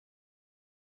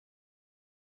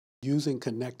Using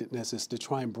connectedness is to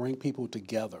try and bring people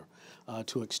together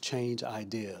to exchange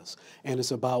ideas. And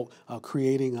it's about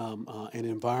creating an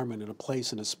environment and a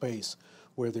place and a space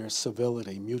where there's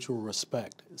civility, mutual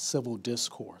respect, civil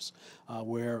discourse,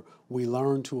 where we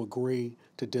learn to agree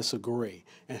to disagree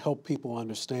and help people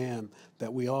understand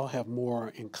that we all have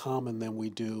more in common than we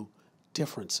do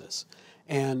differences.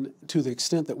 And to the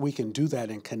extent that we can do that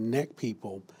and connect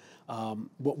people,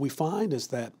 what we find is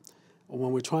that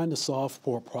when we're trying to solve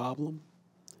for a problem,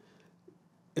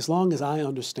 as long as I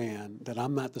understand that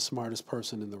I'm not the smartest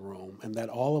person in the room and that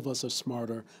all of us are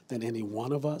smarter than any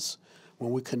one of us,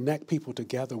 when we connect people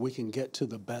together, we can get to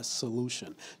the best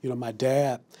solution. You know, my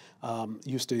dad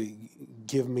used to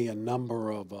give me a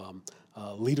number of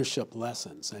leadership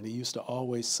lessons, and he used to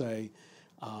always say,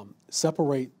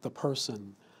 separate the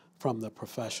person from the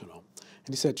professional.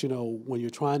 And he said, you know, when you're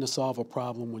trying to solve a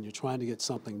problem, when you're trying to get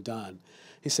something done,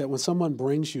 he said, when someone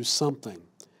brings you something,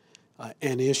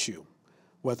 an issue,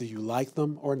 whether you like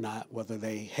them or not, whether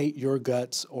they hate your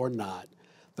guts or not,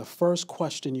 the first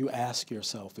question you ask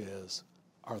yourself is,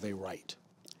 are they right?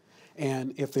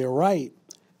 And if they're right,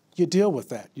 you deal with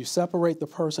that. You separate the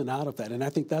person out of that. And I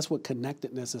think that's what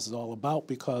connectedness is all about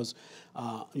because,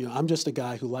 you know, I'm just a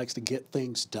guy who likes to get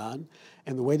things done.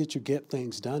 And the way that you get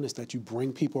things done is that you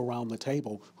bring people around the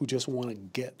table who just want to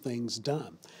get things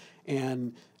done.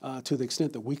 And to the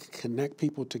extent that we can connect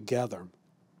people together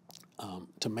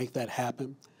to make that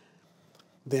happen,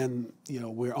 then, you know,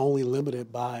 we're only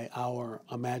limited by our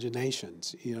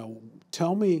imaginations. You know,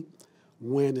 tell me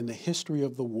when in the history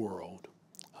of the world,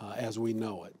 as we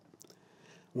know it,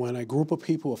 when a group of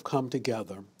people have come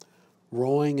together,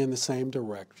 rowing in the same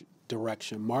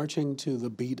direction, marching to the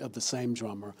beat of the same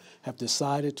drummer, have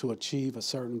decided to achieve a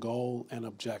certain goal and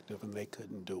objective, and they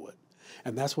couldn't do it.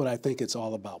 And that's what I think it's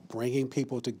all about, bringing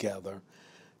people together,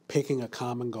 picking a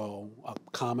common goal, a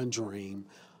common dream,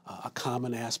 a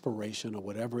common aspiration, or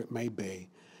whatever it may be,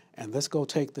 and let's go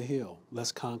take the hill.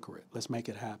 Let's conquer it. Let's make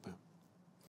it happen.